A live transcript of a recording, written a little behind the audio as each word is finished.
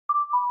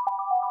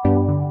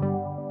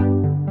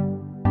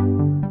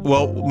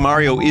Well,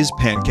 Mario is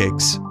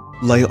pancakes.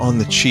 Lay on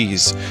the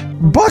cheese.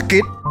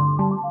 Bucket?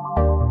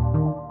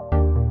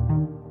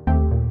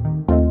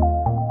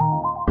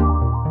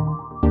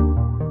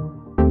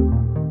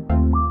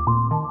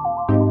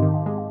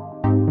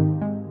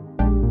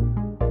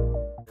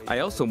 I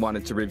also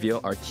wanted to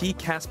reveal our key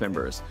cast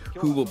members,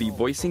 who will be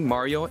voicing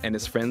Mario and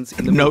his friends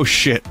in the No movie.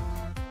 shit.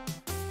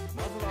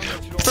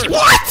 First,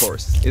 What? of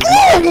course, is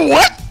Mario,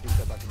 What?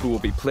 who will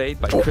be played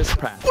by Chris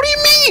Pratt. What do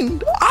you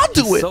mean? I'll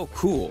do it. So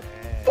cool.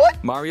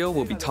 What? Mario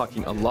will be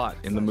talking a lot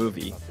in the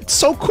movie. It's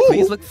so cool.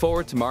 Please look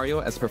forward to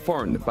Mario as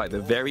performed by the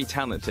very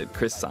talented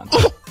Chris-san.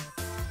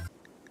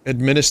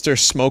 Administer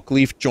smoke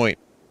leaf joint.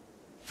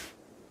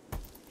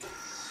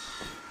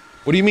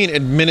 What do you mean,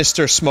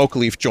 administer smoke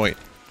leaf joint?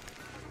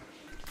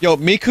 Yo,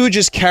 Miku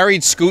just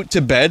carried Scoot to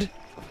bed,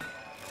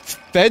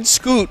 fed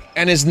Scoot,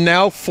 and is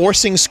now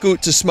forcing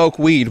Scoot to smoke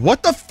weed.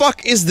 What the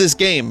fuck is this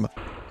game?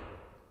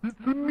 It's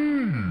me,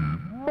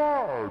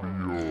 Mario.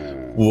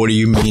 What do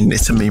you mean,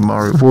 it's me,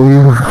 Mario?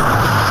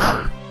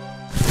 What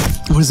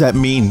does that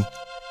mean?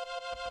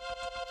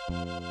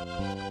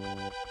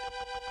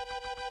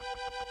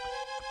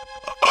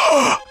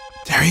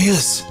 There he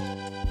is.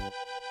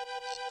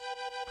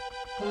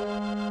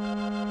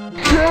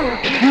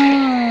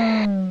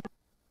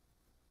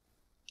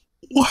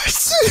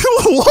 What?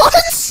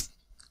 What?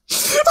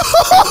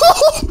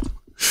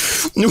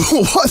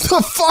 What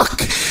the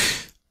fuck?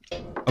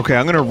 Okay,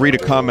 I'm gonna read a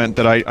comment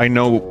that I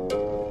know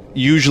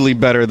usually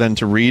better than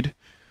to read,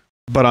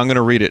 but I'm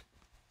gonna read it.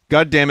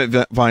 God damn it,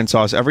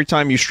 Vinesauce. Every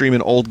time you stream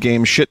an old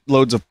game,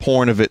 shitloads of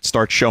porn of it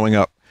starts showing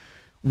up.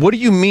 What do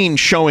you mean,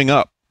 showing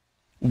up?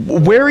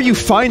 Where are you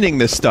finding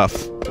this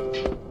stuff?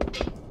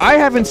 I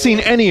haven't seen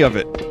any of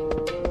it.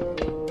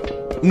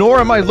 Nor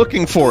am I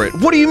looking for it.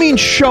 What do you mean,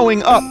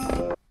 showing up?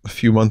 A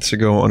few months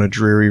ago, on a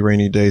dreary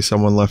rainy day,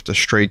 someone left a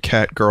stray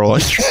cat girl on...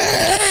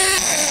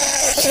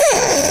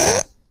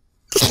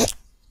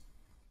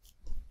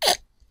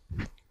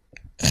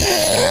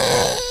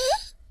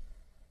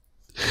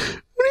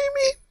 What do you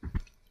mean?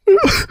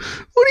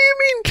 What do you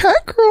mean,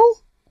 cat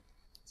girl?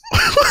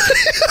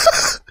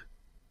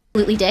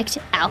 Absolutely dicked.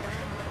 Ow.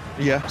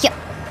 Yeah. Yep.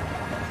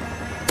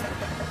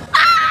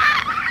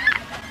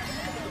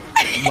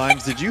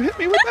 Limes, did you hit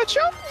me with that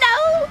shot?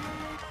 No!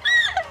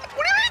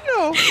 What do you mean,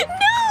 no?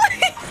 No!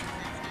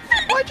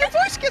 Why'd your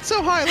voice get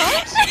so high,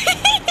 Limes?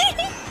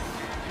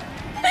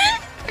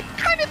 I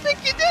kinda think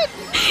you did.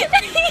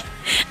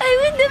 I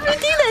would never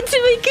do that to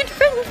my good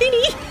friend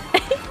Vinny.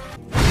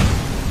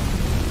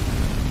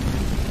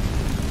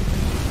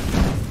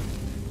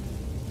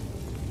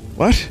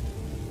 What?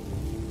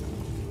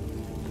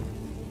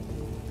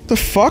 The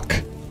fuck?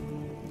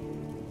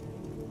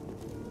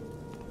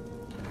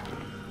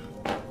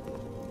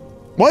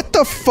 What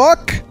the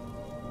fuck?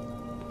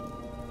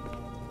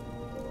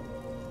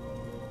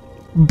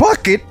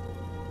 Bucket?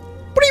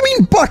 What do you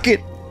mean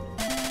bucket?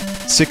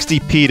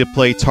 60p to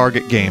play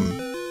target game.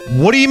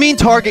 What do you mean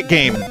target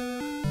game?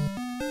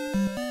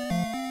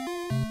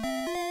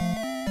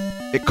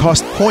 It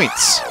cost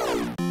points.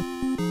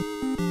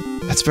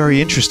 That's very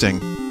interesting.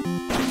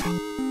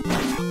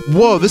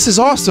 Whoa, this is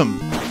awesome!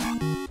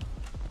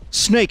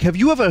 Snake, have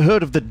you ever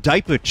heard of the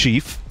Diaper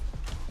Chief?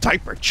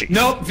 Diaper Chief?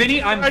 No,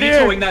 Vinny, I'm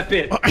vetoing that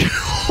bit.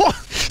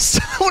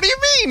 What do you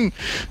mean?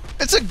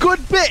 It's a good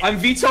bit! I'm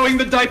vetoing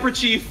the Diaper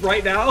Chief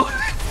right now.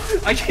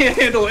 I can't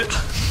handle it.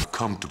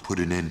 Come to put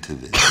an end to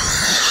this.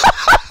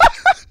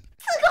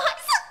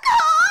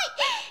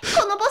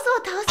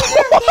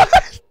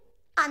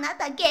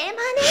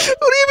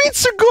 What do you mean,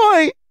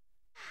 Sugoi?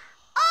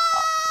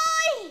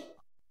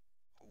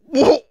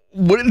 What?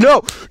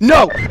 No!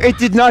 No! It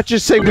did not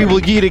just say we will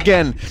yeet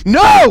again.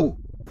 No!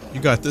 You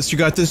got this, you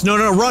got this. No,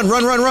 no, run,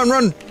 run, run, run,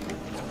 run!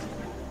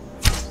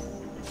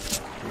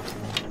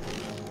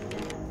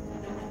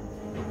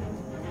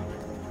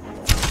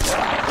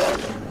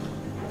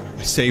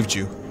 I saved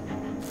you.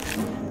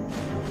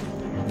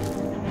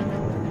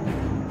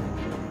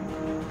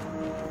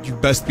 You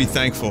best be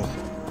thankful.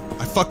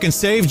 I fucking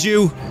saved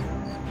you!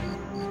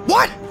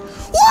 What?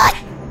 What?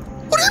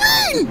 What do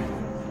you mean?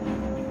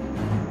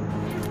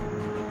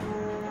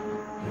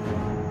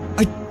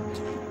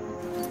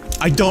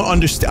 I don't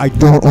understand. I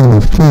don't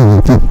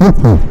understand.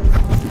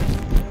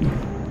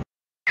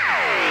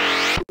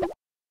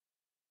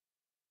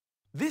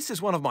 This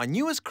is one of my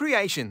newest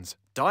creations,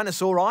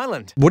 Dinosaur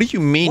Island. What do you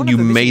mean you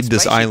made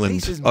this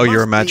island? Oh,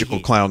 you're a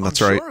magical clown,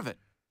 that's right.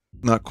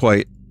 Not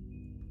quite.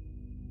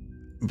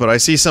 But I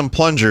see some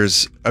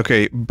plungers.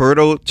 Okay,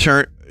 Birdo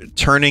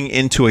turning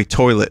into a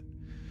toilet.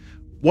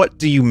 What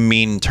do you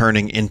mean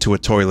turning into a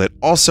toilet?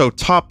 Also,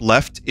 top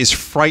left is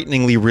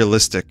frighteningly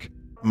realistic.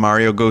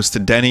 Mario goes to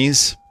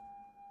Denny's.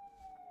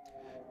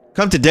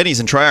 Come to Denny's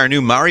and try our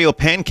new Mario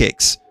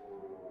pancakes.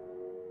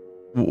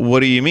 What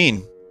do you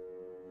mean?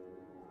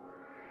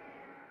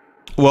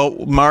 Well,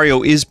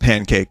 Mario is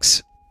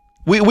pancakes.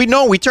 We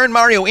know, we turned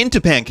Mario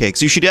into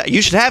pancakes. You should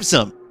have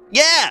some.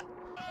 Yeah!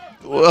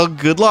 Well,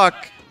 good luck.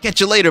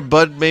 Catch you later,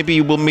 bud.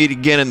 Maybe we'll meet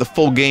again in the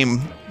full game.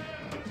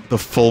 The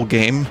full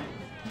game?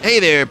 Hey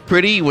there,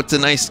 pretty. What's a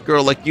nice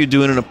girl like you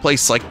doing in a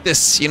place like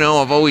this? You know,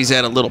 I've always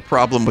had a little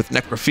problem with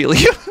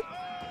necrophilia.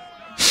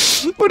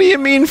 What do you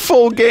mean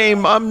full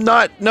game? I'm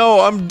not. No,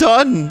 I'm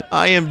done.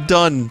 I am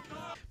done.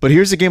 But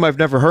here's a game I've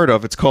never heard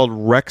of. It's called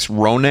Rex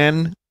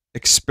Ronan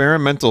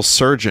Experimental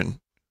Surgeon.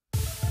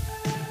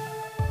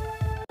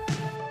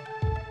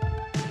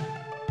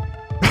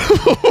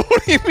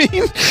 What do you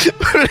mean?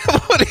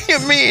 What do you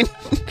mean?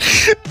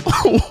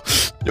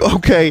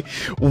 Okay,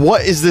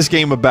 what is this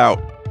game about?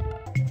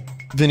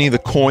 Vinny, the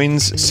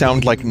coins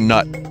sound like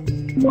nut.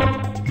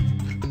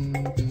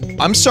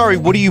 I'm sorry,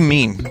 what do you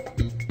mean?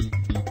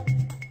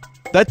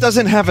 That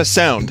doesn't have a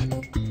sound.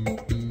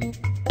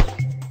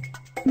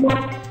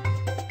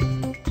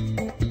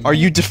 Are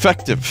you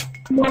defective?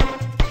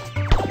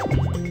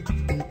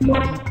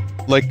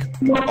 Like,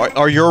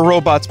 are your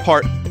robot's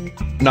part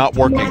not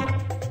working?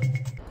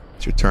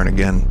 It's your turn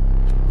again.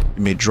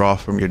 You may draw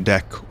from your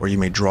deck, or you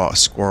may draw a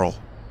squirrel.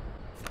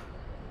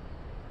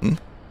 Hmm?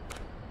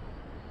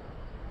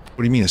 What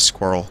do you mean a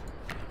squirrel?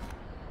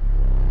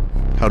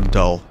 How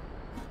dull.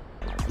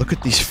 Look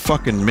at these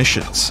fucking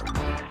missions.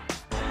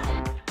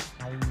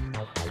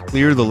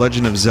 Clear the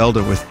Legend of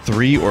Zelda with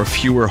 3 or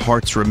fewer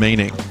hearts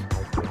remaining.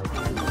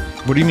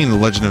 What do you mean the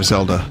Legend of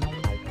Zelda?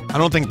 I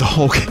don't think the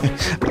whole game...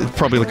 It's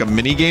probably like a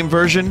mini-game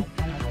version?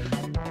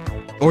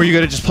 Or you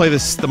gotta just play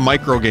the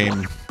micro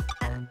game.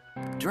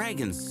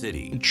 Dragon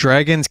City.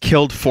 Dragons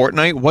killed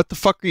Fortnite? What the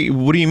fuck are you...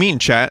 What do you mean,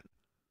 chat?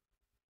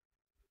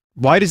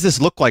 Why does this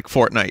look like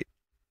Fortnite?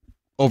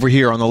 Over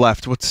here on the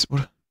left. What?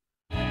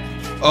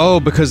 Oh,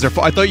 because they're...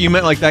 I thought you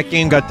meant like that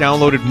game got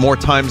downloaded more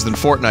times than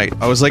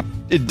Fortnite. I was like,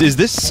 is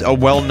this a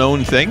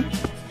well-known thing?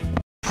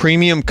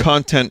 Premium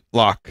content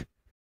lock.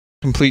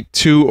 Complete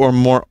 2 or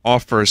more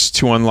offers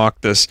to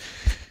unlock this.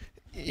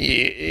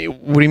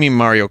 What do you mean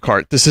Mario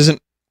Kart? This isn't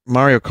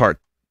Mario Kart.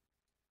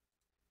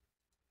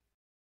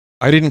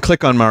 I didn't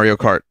click on Mario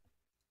Kart.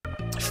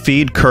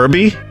 Feed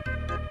Kirby?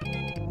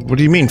 What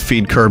do you mean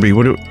feed Kirby?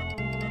 What do...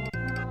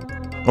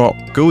 Oh,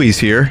 Gooey's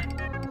here.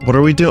 What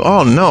are we doing?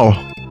 Oh no.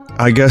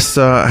 I guess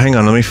hang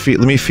on, let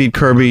me feed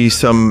Kirby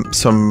some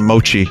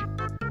mochi.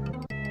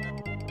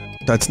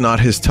 That's not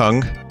his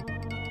tongue.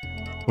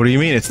 What do you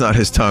mean it's not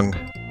his tongue?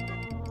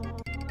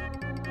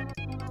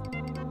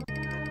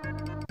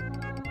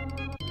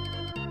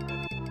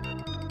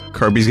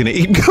 Kirby's gonna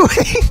eat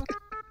Gooey.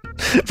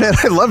 Man,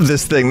 I love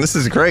this thing. This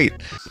is great.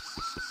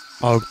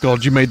 Oh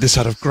god, you made this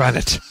out of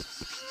granite.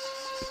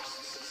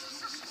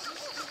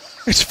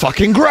 It's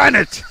fucking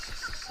granite!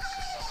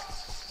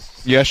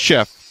 Yes,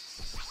 chef.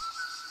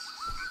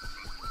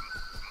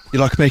 You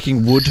like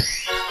making wood?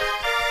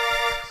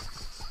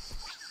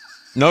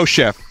 No,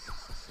 chef.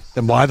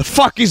 Then why the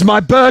fuck is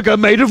my burger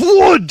made of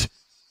wood?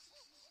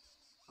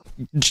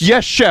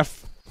 Yes,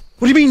 chef.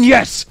 What do you mean,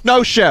 yes?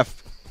 No,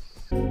 chef.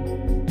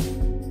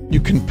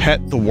 You can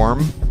pet the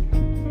worm?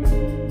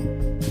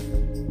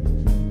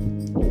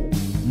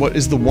 What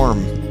is the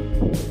worm?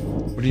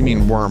 What do you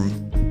mean, worm?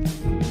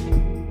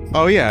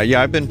 Oh yeah,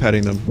 I've been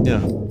petting them,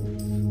 yeah.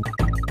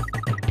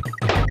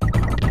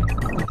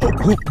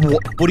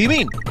 What do you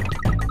mean?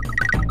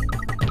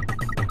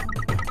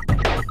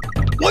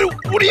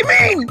 What do you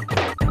mean?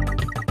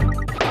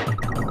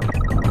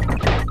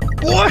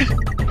 What?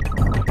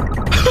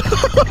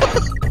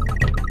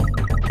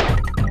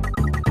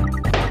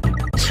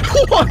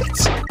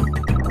 What?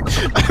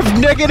 I have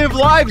negative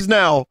lives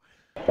now!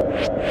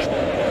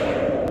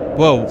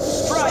 Whoa.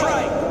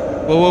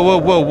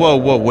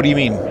 Whoa, what do you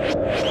mean?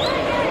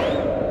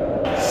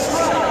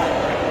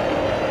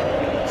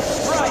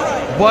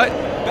 What?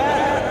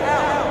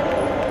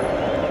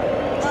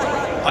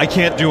 I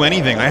can't do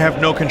anything. I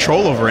have no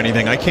control over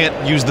anything. I can't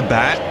use the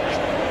bat.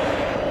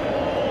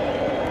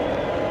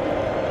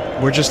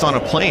 We're just on a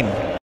plane.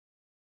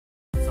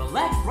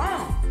 Select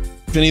round.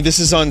 Vinny, this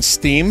is on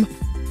Steam?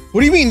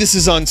 What do you mean this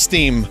is on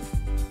Steam?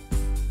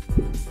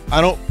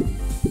 I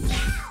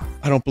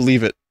don't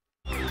believe it.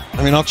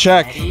 I mean, I'll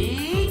check.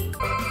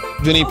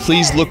 Vinny,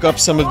 please look up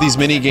some of these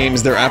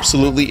mini-games. They're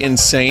absolutely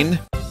insane.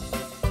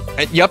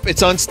 Yup,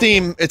 it's on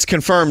Steam. It's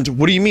confirmed.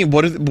 What do you mean?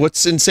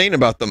 What's insane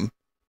about them?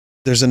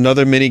 There's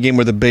another minigame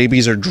where the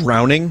babies are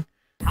drowning.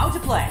 How to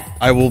play?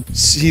 I will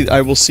see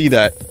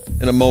that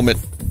in a moment.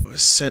 It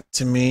was sent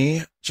to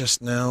me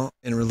just now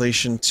in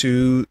relation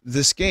to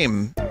this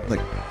game.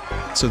 Like,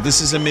 so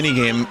this is a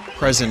minigame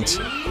present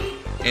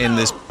in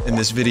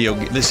this video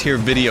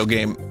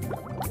game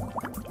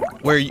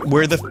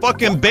where the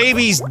fucking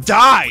babies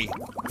die.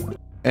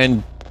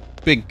 And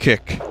big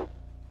kick.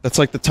 That's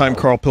like the time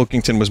Carl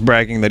Pilkington was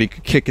bragging that he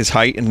could kick his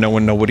height and no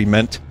one knew what he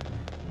meant.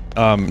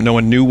 No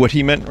one knew what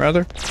he meant,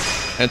 rather.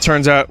 And it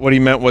turns out what he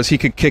meant was he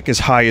could kick as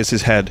high as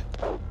his head.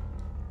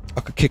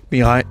 I could kick me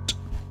height.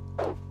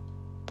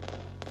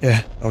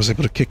 Yeah, I was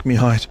able to kick me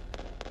height.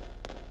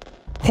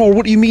 Carl,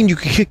 what do you mean you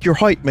could kick your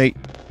height, mate?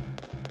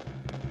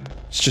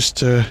 It's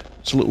just,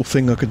 it's a little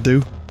thing I could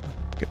do.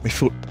 Get my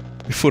foot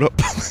up.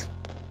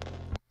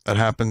 That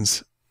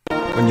happens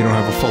when you don't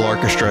have a full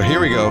orchestra. Here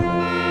we go.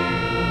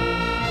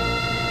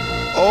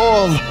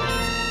 All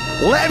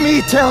Let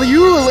me tell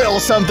you a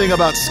little something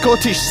about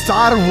Scottish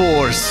Star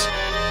Wars.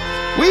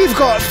 We've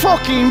got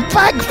fucking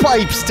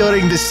bagpipes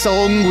during the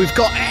song. We've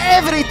got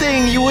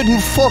everything. You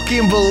wouldn't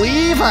fucking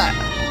believe it.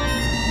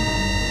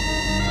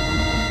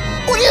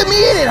 What do you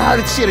mean it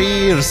hurts your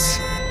ears?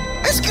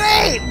 It's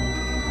great.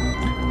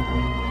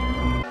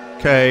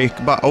 Okay,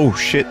 goodbye. Oh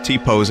shit,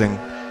 T-posing.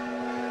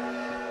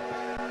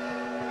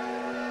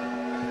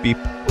 Beep.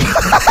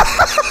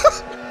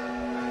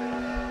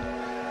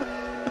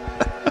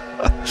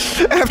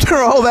 After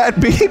all that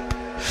beep?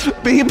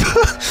 Beep?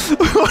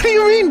 What do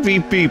you mean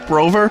beep beep,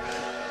 Rover?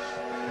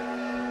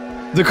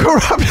 The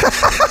corrupt...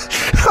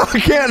 I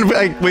can't...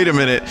 wait a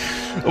minute.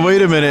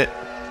 Wait a minute.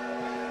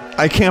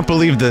 I can't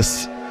believe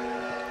this.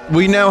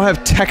 We now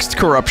have text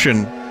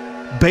corruption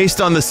based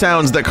on the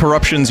sounds that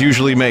corruptions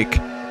usually make.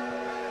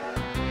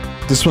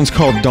 This one's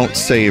called Don't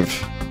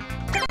Save.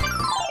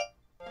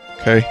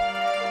 Okay.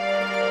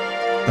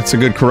 That's a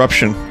good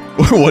corruption.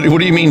 What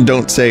do you mean,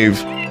 don't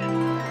save?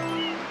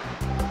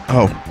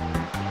 Oh.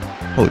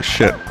 Holy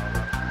shit.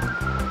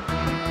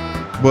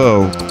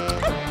 Whoa.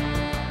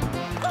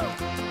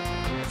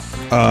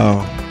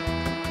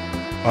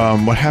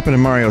 What happened to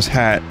Mario's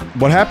hat?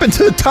 What happened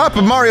to the top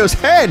of Mario's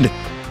head?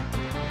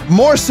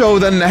 More so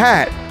than the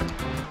hat.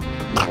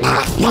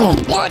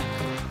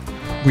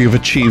 We have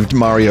achieved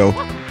Mario.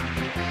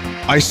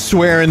 I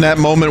swear in that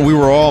moment we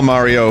were all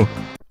Mario.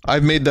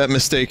 I've made that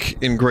mistake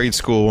in grade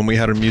school when we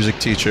had a music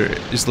teacher.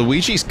 Is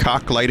Luigi's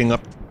cock lighting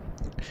up?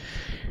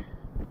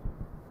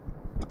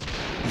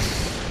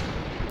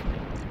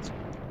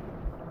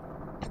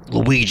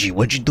 Luigi,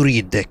 what'd you do to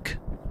your dick?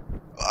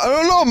 I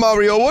don't know,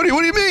 Mario. What do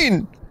you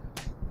mean?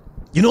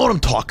 You know what I'm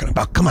talking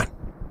about. Come on.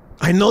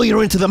 I know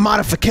you're into the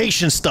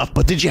modification stuff,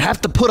 but did you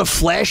have to put a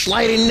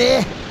flashlight in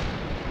there?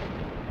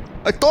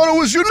 I thought it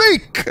was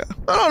unique.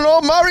 I don't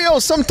know, Mario.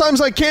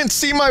 Sometimes I can't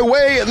see my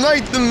way at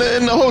night in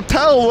the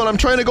hotel when I'm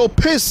trying to go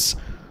piss.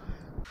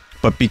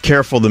 But be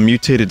careful, the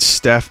mutated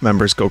staff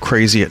members go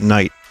crazy at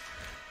night.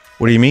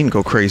 What do you mean,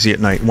 go crazy at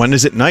night? When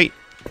is it night?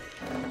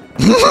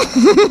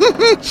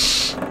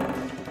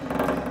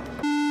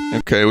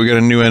 Okay, we got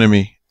a new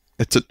enemy.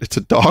 It's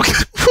a dog.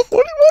 What?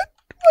 Why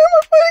am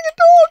I fighting a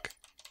dog?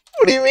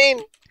 What do you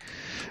mean?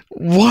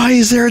 Why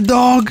is there a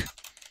dog?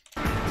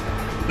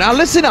 Now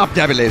listen up,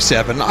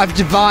 007. I've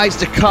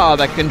devised a car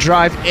that can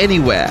drive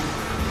anywhere.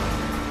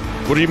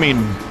 What do you mean,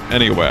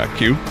 anywhere,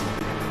 Q?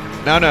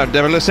 No,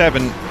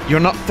 007, you're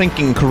not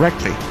thinking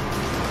correctly.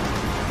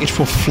 It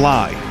will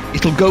fly.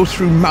 It'll go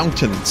through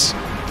mountains.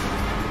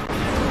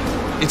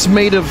 It's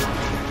made of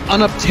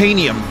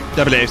unobtainium,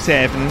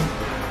 007.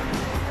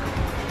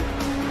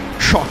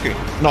 Shocking,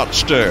 not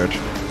stirred.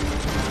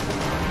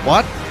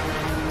 What?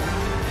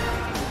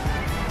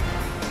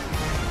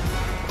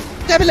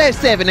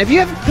 007, have you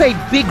ever played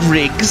Big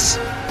Rigs?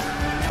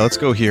 Let's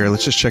go here.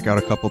 Let's just check out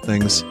a couple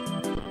things.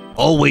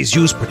 Always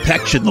use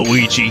protection,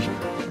 Luigi.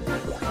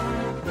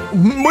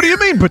 What do you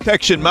mean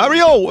protection,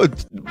 Mario?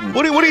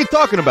 What are you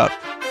talking about?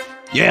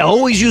 Yeah,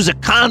 always use a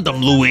condom,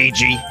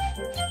 Luigi.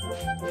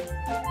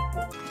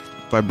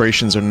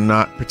 Vibrations are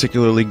not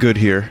particularly good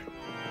here.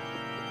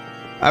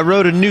 I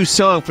wrote a new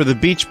song for the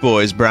Beach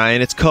Boys,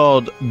 Brian. It's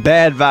called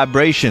Bad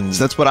Vibrations.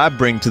 That's what I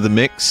bring to the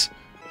mix.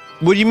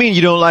 What do you mean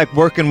you don't like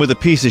working with a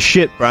piece of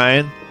shit,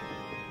 Brian?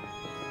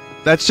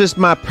 That's just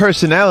my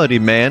personality,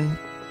 man.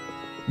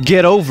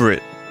 Get over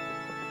it.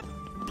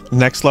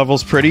 Next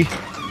level's pretty?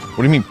 What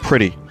do you mean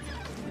pretty?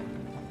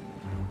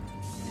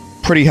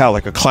 Pretty how,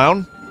 like a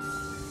clown?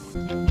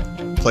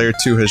 Player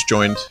 2 has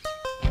joined.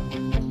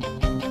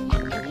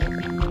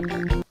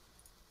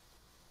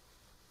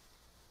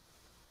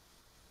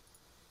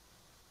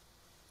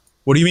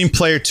 What do you mean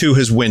player 2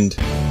 has wind?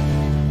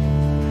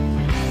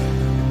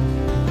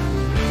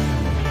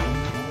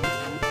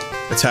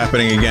 It's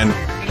happening again.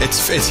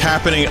 It's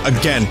happening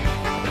again.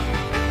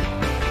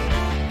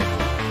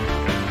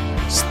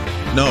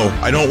 No,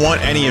 I don't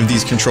want any of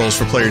these controls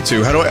for player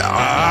 2. How do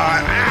I...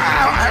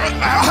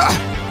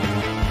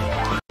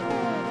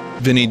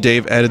 Vinny,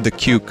 Dave added the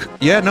cuke.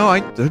 Yeah, no,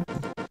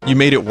 you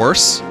made it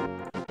worse?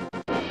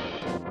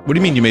 What do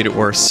you mean you made it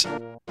worse?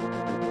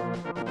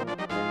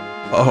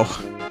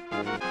 Oh.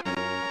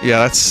 Yeah,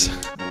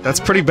 that's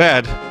pretty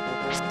bad.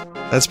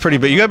 That's pretty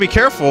bad. You gotta be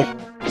careful.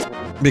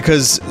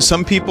 Because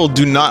some people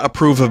do not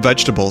approve of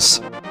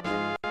vegetables.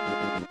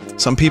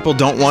 Some people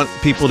don't want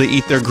people to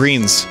eat their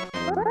greens.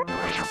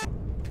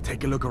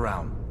 Take a look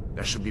around.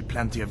 There should be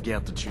plenty of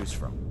gear to choose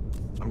from.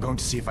 I'm going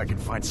to see if I can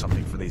find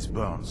something for these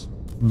burns.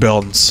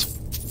 Burns.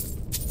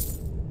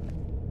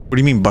 What do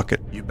you mean, bucket?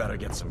 You better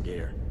get some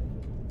gear.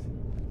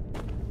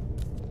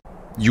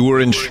 You were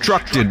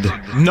instructed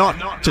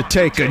not to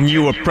take a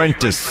new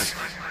apprentice.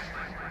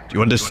 Do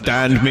you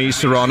understand me,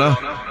 Serana?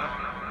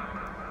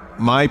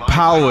 My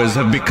powers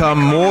have become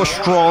more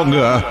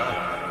stronger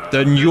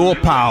than your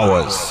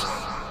powers.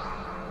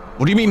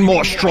 What do you mean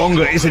more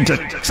stronger isn't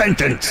a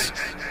sentence?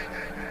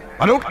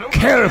 I don't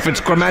care if it's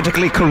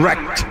grammatically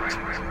correct.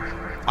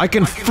 I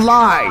can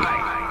fly.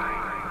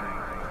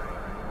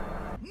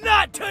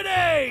 Not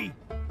today!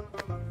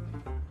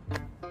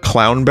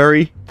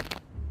 Clownberry?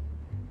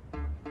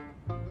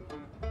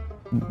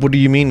 What do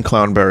you mean,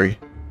 Clownberry?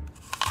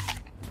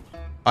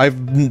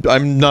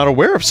 I'm not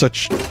aware of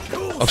such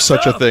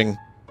a thing.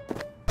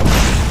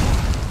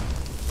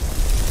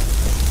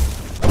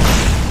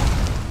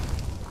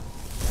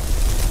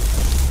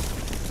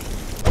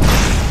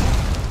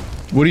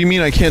 What do you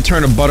mean I can't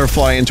turn a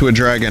butterfly into a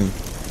dragon?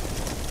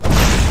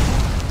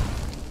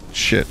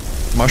 Shit.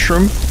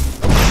 Mushroom?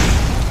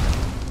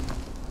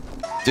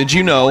 Did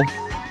you know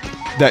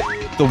that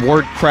the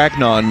word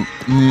Cragnon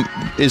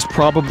is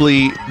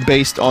probably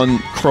based on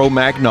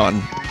Cro-Magnon?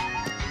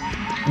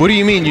 What do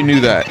you mean you knew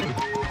that?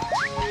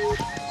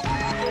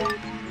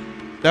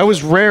 That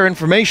was rare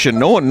information.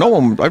 No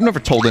one, I've never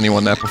told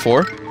anyone that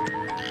before.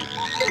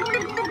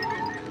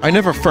 I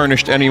never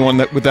furnished anyone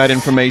with that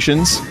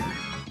informations.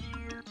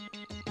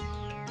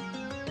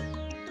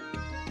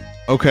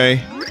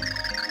 Okay.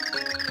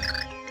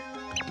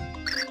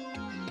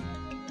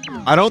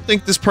 I don't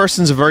think this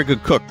person's a very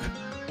good cook.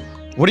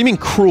 What do you mean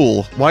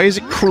cruel? Why is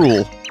it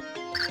cruel?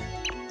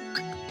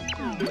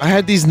 I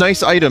had these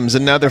nice items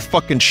and now they're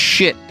fucking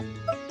shit.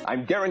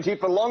 I'm guaranteed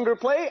for longer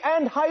play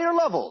and higher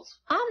levels.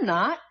 I'm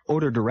not.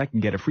 Order direct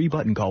and get a free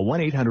button. Call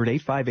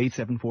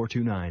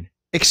 1-800-858-7429.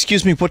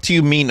 Excuse me, what do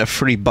you mean a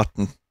free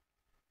button?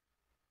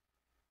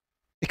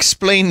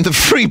 Explain the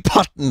free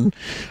button.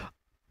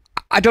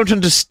 I don't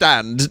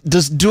understand.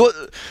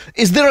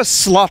 Is there a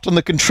slot on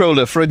the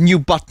controller for a new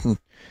button?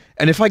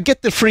 And if I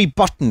get the free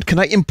button, can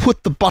I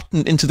input the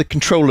button into the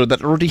controller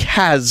that already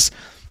has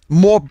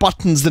more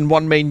buttons than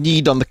one may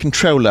need on the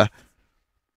controller?